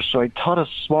doctors. So I taught a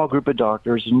small group of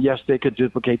doctors, and yes, they could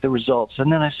duplicate the results.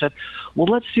 And then I said, well,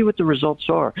 let's see what the results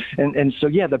are. And so,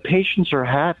 yeah, the patients are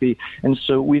happy. And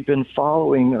so we've been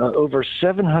following over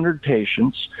 700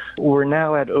 patients. We're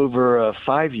now at over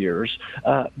 5 years,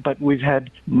 but we've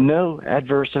had no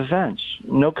adverse events.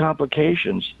 No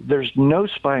complications. There's no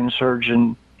spine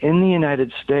surgeon in the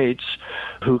United States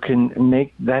who can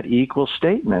make that equal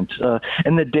statement.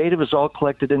 And the data was all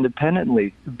collected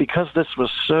independently. Because this was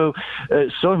so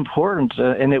important,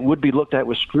 and it would be looked at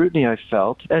with scrutiny, I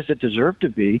felt, as it deserved to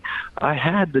be, I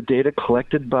had the data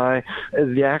collected by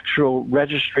the actual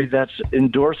registry that's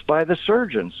endorsed by the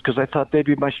surgeons, because I thought they'd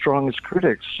be my strongest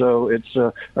critics. So it's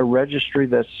a registry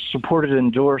that's supported and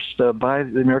endorsed by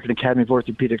the American Academy of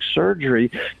Orthopedic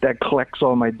Surgery that collects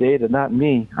all my data, not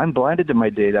me. I'm blinded to my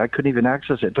data. I couldn't even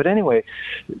access it. But anyway,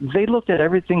 they looked at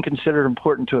everything considered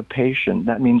important to a patient.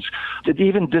 That means that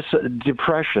even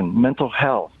depression, mental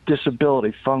health,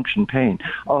 disability, function, pain.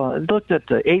 Looked at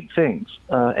the 8 things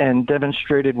and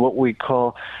demonstrated what we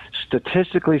call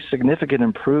statistically significant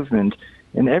improvement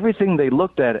in everything they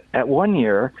looked at 1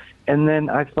 year. And then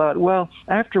I thought, well,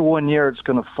 after 1 year, it's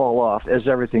going to fall off as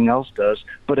everything else does.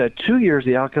 But at 2 years,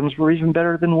 the outcomes were even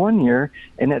better than 1 year.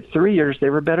 And at 3 years, they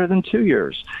were better than 2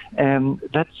 years. And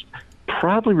that's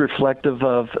probably reflective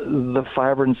of the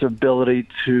fibrin's ability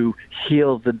to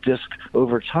heal the disc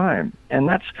over time. And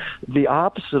that's the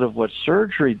opposite of what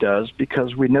surgery does,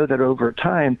 because we know that over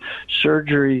time,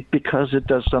 surgery, because it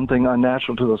does something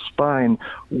unnatural to the spine,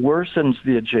 worsens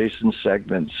the adjacent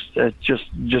segments. It's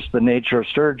just the nature of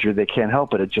surgery. They can't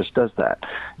help it. It just does that.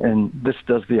 And this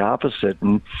does the opposite.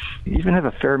 And you even have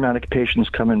a fair amount of patients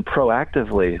come in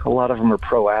proactively. A lot of them are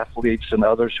pro athletes and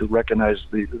others who recognize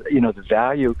the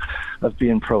value of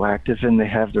being proactive, and they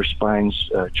have their spines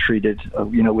treated,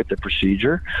 with the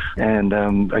procedure. And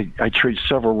I treat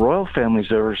several royal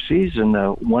families overseas, and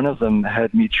one of them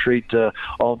had me treat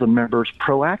all the members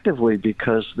proactively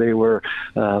because they were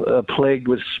plagued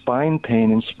with spine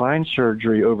pain and spine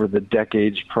surgery over the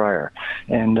decades prior.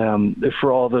 And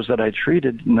for all those that I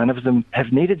treated, none of them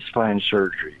have needed spine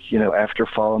surgery, after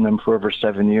following them for over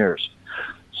 7 years.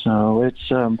 So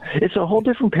it's a whole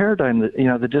different paradigm. That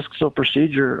the disc seal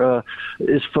procedure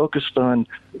is focused on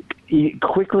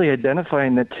quickly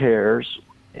identifying the tears,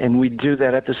 and we do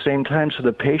that at the same time. So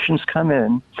the patients come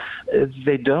in,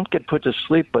 they don't get put to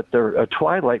sleep, but they're a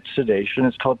twilight sedation.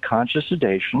 It's called conscious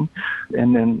sedation,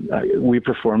 and then we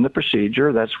perform the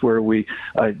procedure. That's where we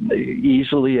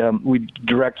easily we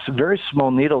direct very small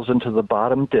needles into the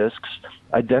bottom discs,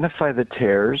 identify the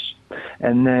tears,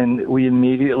 and then we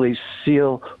immediately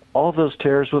seal all those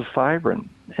tears with fibrin.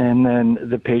 And then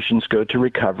the patients go to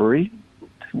recovery,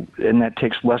 and that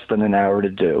takes less than an hour to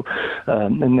do.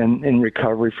 And then in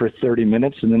recovery for 30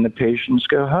 minutes, and then the patients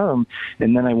go home.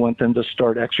 And then I want them to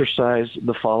start exercise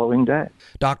the following day.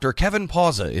 Dr. Kevin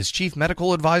Pauza is Chief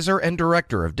Medical Advisor and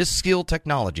Director of Disc Seal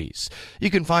Technologies. You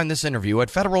can find this interview at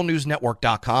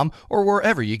federalnewsnetwork.com or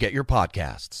wherever you get your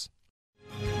podcasts.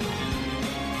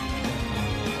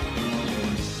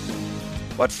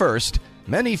 But first,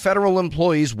 Many federal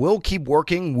employees will keep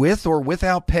working with or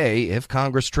without pay if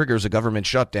Congress triggers a government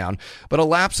shutdown, but a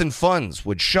lapse in funds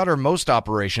would shutter most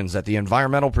operations at the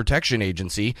Environmental Protection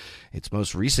Agency. Its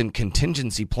most recent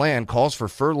contingency plan calls for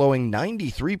furloughing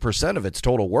 93% of its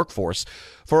total workforce.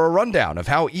 For a rundown of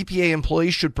how EPA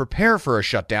employees should prepare for a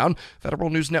shutdown, Federal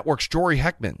News Network's Jory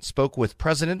Heckman spoke with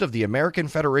President of the American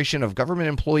Federation of Government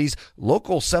Employees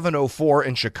Local 704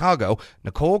 in Chicago,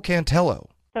 Nicole Cantello.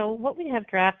 So what we have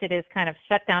drafted is kind of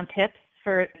shutdown tips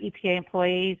for EPA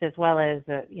employees as well as,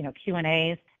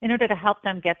 Q&As in order to help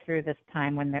them get through this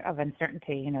time when they're of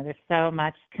uncertainty. There's so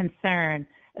much concern,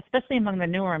 especially among the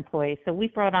newer employees. So we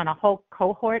brought on a whole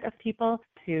cohort of people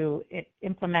to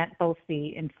implement both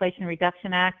the Inflation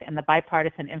Reduction Act and the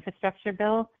Bipartisan Infrastructure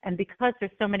Bill. And because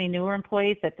there's so many newer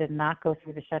employees that did not go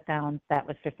through the shutdown that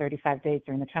was for 35 days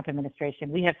during the Trump administration,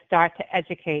 we have started to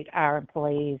educate our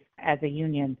employees as a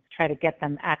union, try to get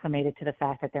them acclimated to the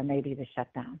fact that there may be the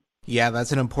shutdown. Yeah,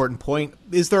 that's an important point.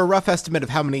 Is there a rough estimate of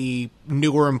how many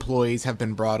newer employees have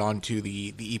been brought onto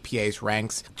the EPA's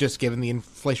ranks, just given the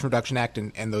Inflation Reduction Act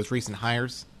and those recent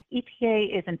hires?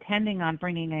 EPA is intending on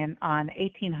bringing in on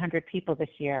 1,800 people this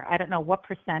year. I don't know what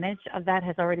percentage of that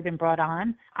has already been brought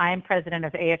on. I am president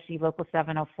of AFG Local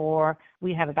 704.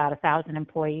 We have about 1,000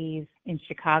 employees in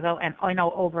Chicago, and I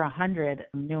know over 100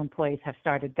 new employees have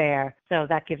started there. So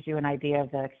that gives you an idea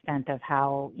of the extent of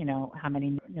how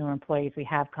many new employees we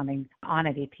have coming on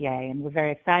at EPA, and we're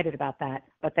very excited about that.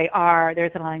 But there's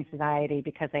a lot of anxiety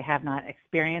because they have not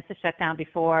experienced a shutdown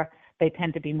before. They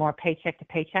tend to be more paycheck to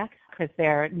paycheck because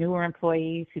they're newer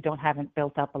employees who haven't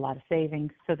built up a lot of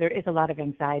savings. So there is a lot of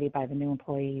anxiety by the new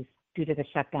employees due to the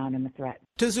shutdown and the threat.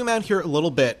 To zoom out here a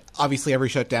little bit, obviously every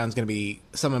shutdown is going to be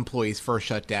some employees' first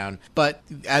shutdown, but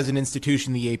as an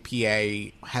institution, the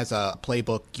APA has a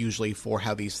playbook usually for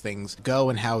how these things go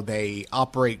and how they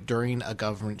operate during a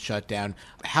government shutdown.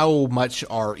 How much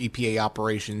are EPA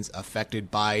operations affected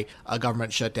by a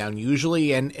government shutdown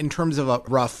usually? And in terms of a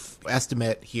rough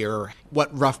estimate here, what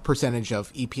rough percentage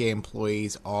of EPA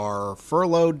employees are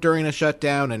furloughed during a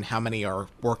shutdown and how many are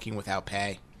working without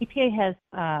pay? EPA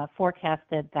has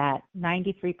forecasted that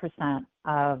 93%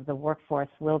 of the workforce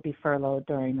will be furloughed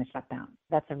during the shutdown.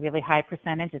 That's a really high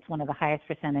percentage. It's one of the highest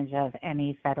percentage of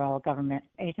any federal government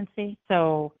agency.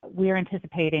 So we're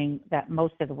anticipating that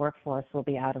most of the workforce will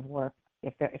be out of work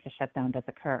if a shutdown does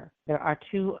occur. There are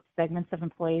two segments of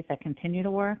employees that continue to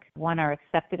work. One are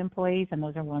accepted employees, and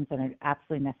those are ones that are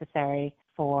absolutely necessary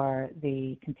for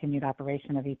the continued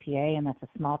operation of EPA, and that's a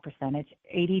small percentage,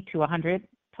 80 to 100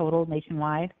 total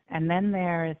nationwide. And then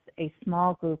there's a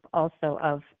small group also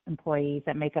of employees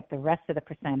that make up the rest of the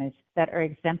percentage that are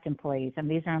exempt employees. And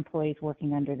these are employees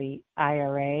working under the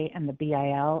IRA and the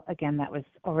BIL. Again, that was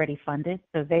already funded.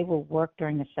 So they will work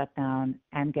during the shutdown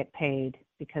and get paid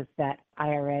because that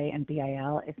IRA and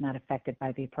BIL is not affected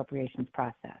by the appropriations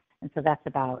process. And so that's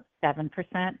about 7%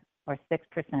 or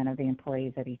 6% of the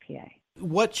employees at EPA.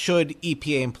 What should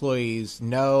EPA employees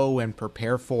know and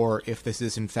prepare for if this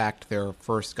is in fact their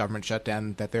first government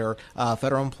shutdown that they're a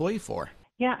federal employee for?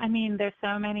 Yeah, there's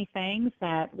so many things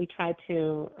that we try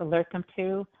to alert them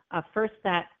to. First,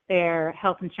 that their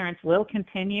health insurance will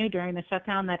continue during the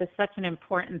shutdown. That is such an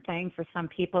important thing for some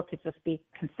people to just be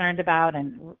concerned about,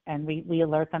 and we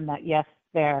alert them that yes,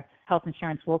 their health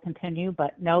insurance will continue,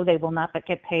 but no, they will not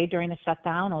get paid during the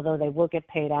shutdown, although they will get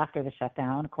paid after the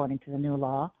shutdown, according to the new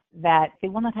law. That they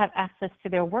will not have access to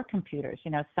their work computers.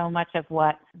 So much of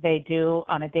what they do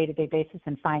on a day-to-day basis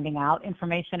and finding out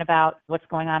information about what's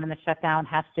going on in the shutdown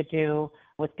has to do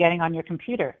with getting on your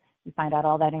computer. You find out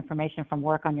all that information from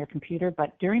work on your computer,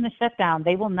 but during the shutdown,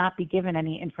 they will not be given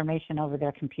any information over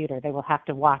their computer. They will have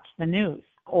to watch the news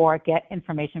or get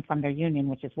information from their union,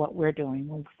 which is what we're doing.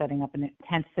 We're setting up an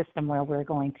intense system where we're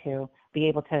going to be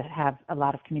able to have a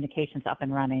lot of communications up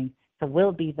and running. So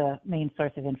we'll be the main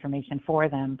source of information for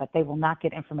them, but they will not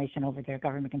get information over their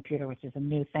government computer, which is a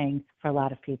new thing for a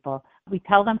lot of people. We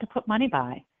tell them to put money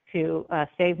by, to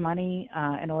save money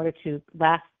in order to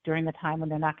last during the time when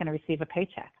they're not going to receive a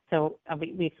paycheck. So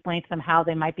we explain to them how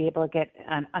they might be able to get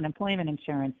unemployment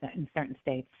insurance in certain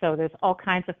states. So there's all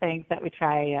kinds of things that we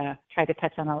try to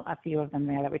touch on a few of them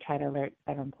there that we try to alert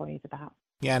federal employees about.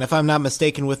 Yeah, and if I'm not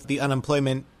mistaken with the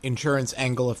unemployment insurance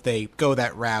angle, if they go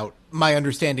that route, my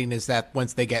understanding is that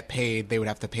once they get paid, they would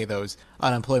have to pay those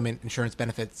unemployment insurance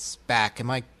benefits back.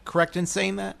 Am I correct in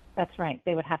saying that? That's right.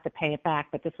 They would have to pay it back,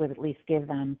 but this would at least give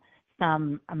them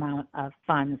some amount of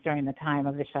funds during the time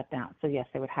of the shutdown. So yes,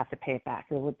 they would have to pay it back.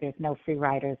 There's no free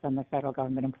riders on the federal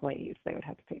government employees. They would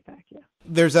have to pay it back, yeah.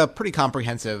 There's a pretty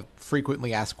comprehensive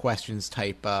frequently asked questions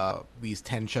type, these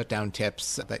 10 shutdown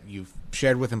tips that you've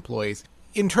shared with employees.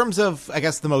 In terms of, I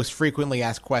guess, the most frequently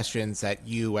asked questions that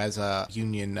you as a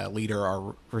union leader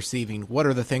are receiving, what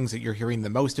are the things that you're hearing the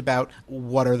most about?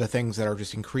 What are the things that are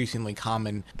just increasingly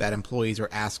common that employees are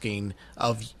asking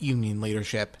of union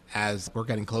leadership as we're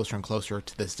getting closer and closer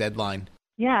to this deadline?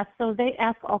 Yeah, so they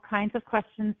ask all kinds of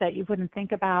questions that you wouldn't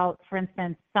think about. For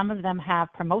instance, some of them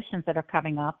have promotions that are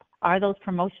coming up. Are those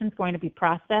promotions going to be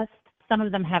processed? Some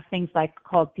of them have things like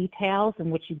called details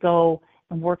in which you go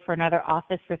and work for another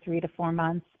office for 3 to 4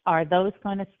 months. Are those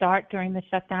going to start during the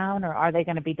shutdown, or are they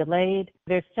going to be delayed?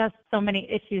 There's just so many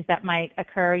issues that might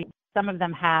occur. Some of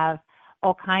them have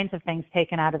all kinds of things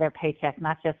taken out of their paycheck,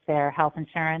 not just their health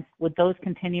insurance. Would those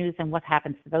continue, and what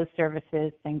happens to those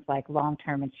services, things like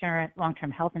long-term insurance,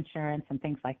 long-term health insurance, and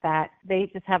things like that. They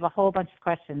just have a whole bunch of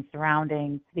questions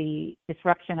surrounding the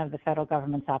disruption of the federal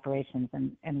government's operations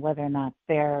and whether or not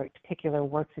their particular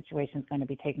work situation is going to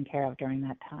be taken care of during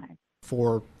that time.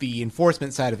 For the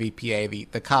enforcement side of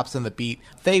EPA, the cops on the beat,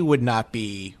 they would not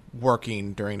be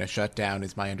working during a shutdown,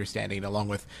 is my understanding, along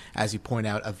with, as you point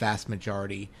out, a vast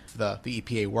majority of the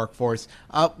EPA workforce.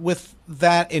 With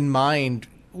that in mind,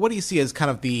 what do you see as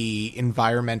kind of the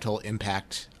environmental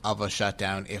impact of a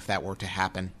shutdown if that were to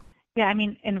happen? Yeah, I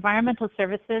mean, environmental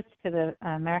services to the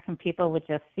American people would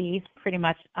just cease pretty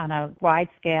much on a wide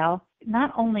scale.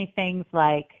 Not only things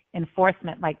like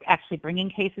enforcement, like actually bringing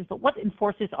cases, but what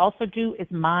enforcers also do is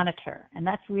monitor, and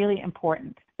that's really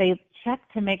important. They check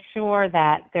to make sure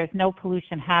that there's no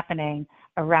pollution happening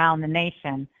around the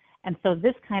nation. And so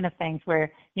this kind of things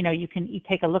where, you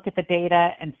take a look at the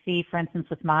data and see, for instance,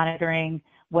 with monitoring,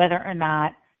 whether or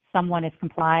not someone is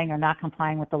complying or not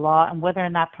complying with the law, and whether or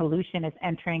not pollution is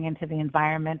entering into the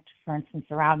environment, for instance,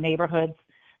 around neighborhoods,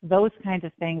 those kinds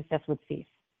of things just would cease.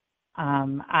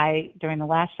 During the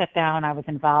last shutdown, I was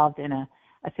involved in a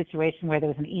situation where there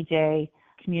was an EJ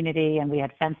community, and we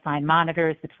had fence line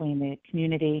monitors between the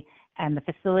community and the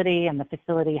facility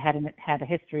had a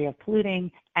history of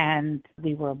polluting, and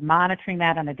we were monitoring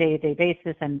that on a day-to-day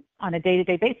basis. And on a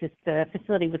day-to-day basis, the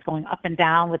facility was going up and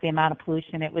down with the amount of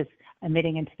pollution it was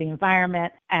emitting into the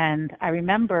environment. And I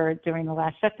remember during the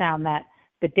last shutdown that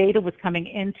the data was coming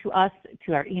into us,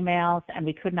 to our emails, and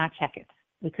we could not check it.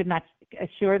 We could not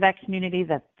assure that community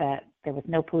that there was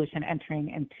no pollution entering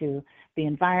into the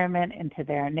environment, into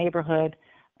their neighborhood,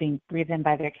 being breathed in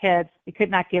by their kids. We could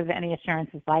not give any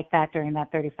assurances like that during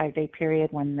that 35-day period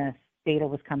when the data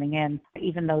was coming in,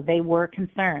 even though they were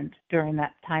concerned during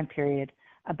that time period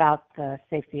about the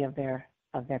safety of their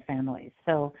families.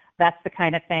 So that's the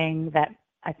kind of thing that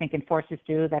I think enforcers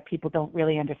do that people don't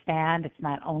really understand. It's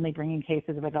not only bringing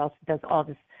cases, but it also does all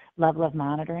this level of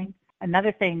monitoring.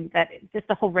 Another thing that just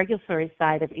the whole regulatory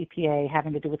side of EPA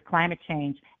having to do with climate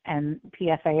change and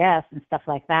PFAS and stuff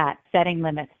like that, setting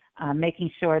limits,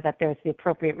 making sure that there's the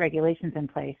appropriate regulations in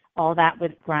place, all that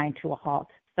would grind to a halt.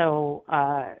 So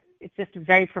it's just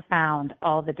very profound,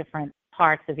 all the different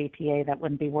parts of EPA that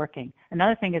wouldn't be working.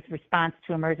 Another thing is response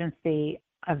to emergency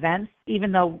events.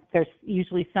 Even though there's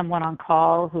usually someone on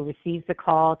call who receives the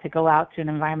call to go out to an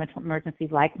environmental emergency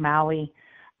like Maui,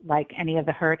 like any of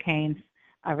the hurricanes,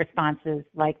 responses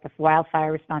like the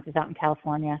wildfire responses out in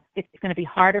California, it's going to be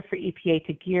harder for EPA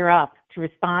to gear up to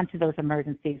respond to those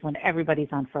emergencies when everybody's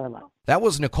on furlough. That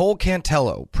was Nicole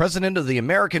Cantello, president of the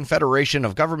American Federation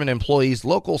of Government Employees,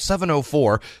 Local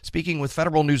 704, speaking with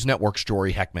Federal News Network's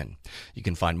Jory Heckman. You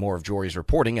can find more of Jory's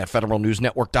reporting at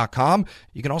federalnewsnetwork.com.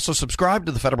 You can also subscribe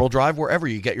to the Federal Drive wherever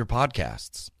you get your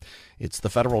podcasts. It's the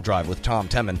Federal Drive with Tom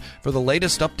Temin. For the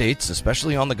latest updates,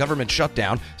 especially on the government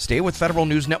shutdown, stay with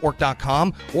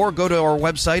federalnewsnetwork.com or go to our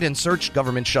website and search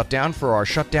Government Shutdown for our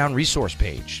shutdown resource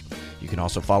page. You can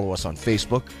also follow us on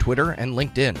Facebook, Twitter, and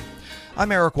LinkedIn.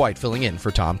 I'm Eric White, filling in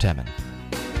for Tom Temin.